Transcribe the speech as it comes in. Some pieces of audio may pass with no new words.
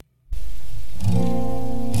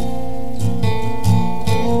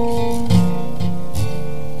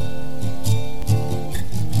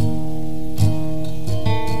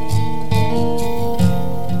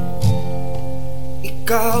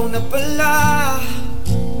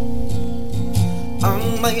ang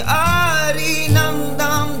may-ari ng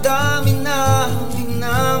damdamin na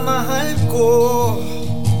minamahal ko.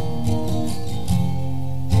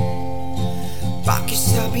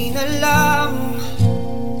 Pakisabi na lang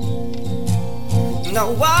na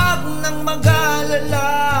wag nang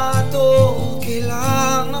mag-alala, to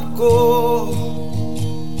kailangan ko.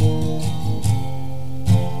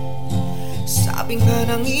 Sabi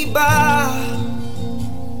nga ng iba,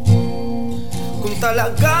 kung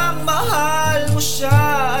talagang mahal mo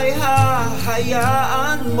siya ay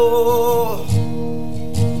hahayaan mo.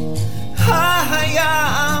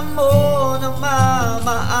 Hahayaan mo nang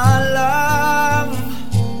mamaalam.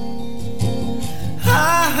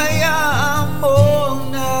 Hahayaan mo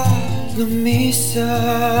na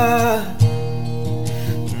lumisan.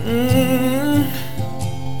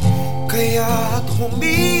 Kaya't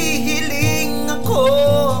humihiling ako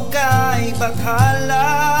kay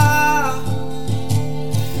Bathala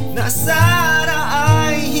na sana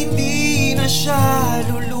ay hindi na siya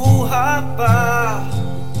luluha pa,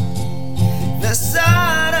 na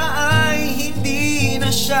sana ay hindi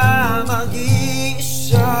na siya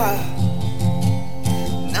mag-iisa,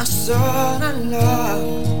 na sana lang,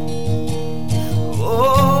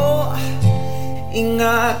 oh,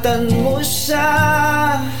 ingatan mo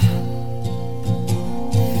siya.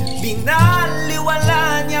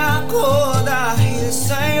 Binalewala niya ako dahil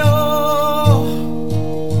sa'yo.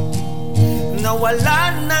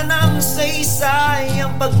 Nawalan na ng saysay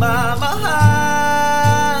ang pagmamahal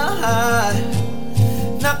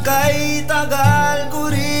na kay tagal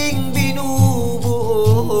ko ring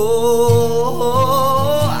binubuo,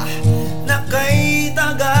 na kay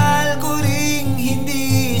tagal ko ring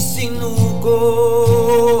hindi sinuko.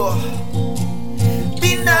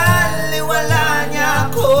 Binalewala niya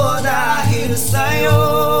ako dahil sa'yo.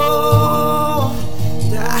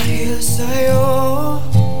 Dahil sa'yo.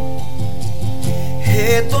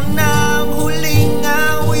 Ito na ang huling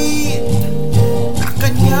awit na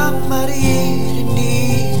kanyang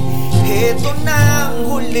maririnig. Ito na ang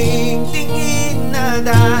huling tingin na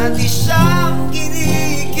dati siyang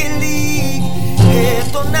kinikilig.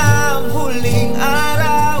 Ito na ang huling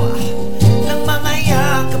araw ng mga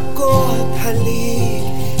yakap ko at halik.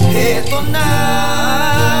 Ito na.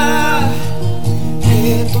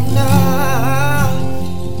 Ito na.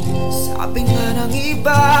 Sabi nga ng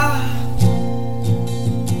iba,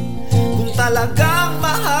 talagang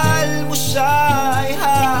mahal mo siya ay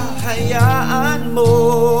hahayaan mo.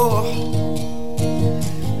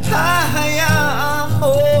 Hahayaan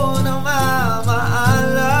mo na mamaalam.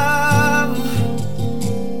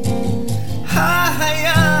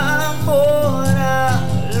 Hahayaan mo na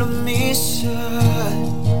lumisan.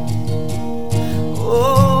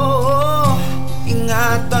 Oh,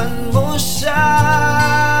 ingatan mo siya.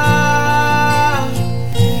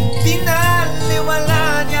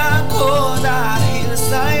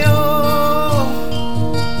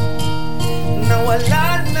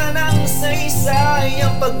 Nawalan na ng saysay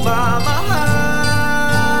ang pagmamahal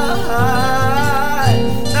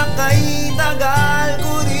na kay tagal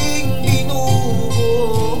ko ring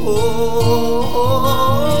binubuo,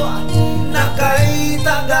 na kay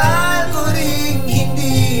tagal ko ring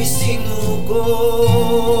hindi sinuko.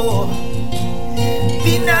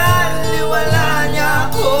 Binalewala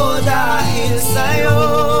niya ako dahil sa'yo.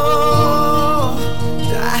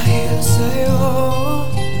 Dahil sa'yo.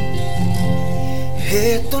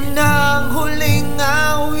 Ito na ang huling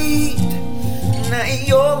awit na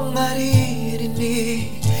iyong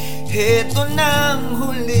maririnig. Ito na ang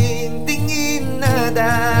huling tingin na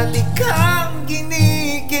dati kang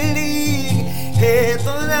kinikilig.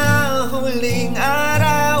 Ito na ang huling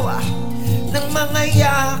araw ng mga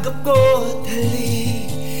yakap ko at halik.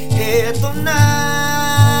 Ito na.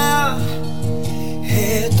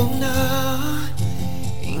 Ito na.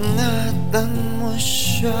 Ingatan mo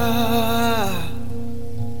siya.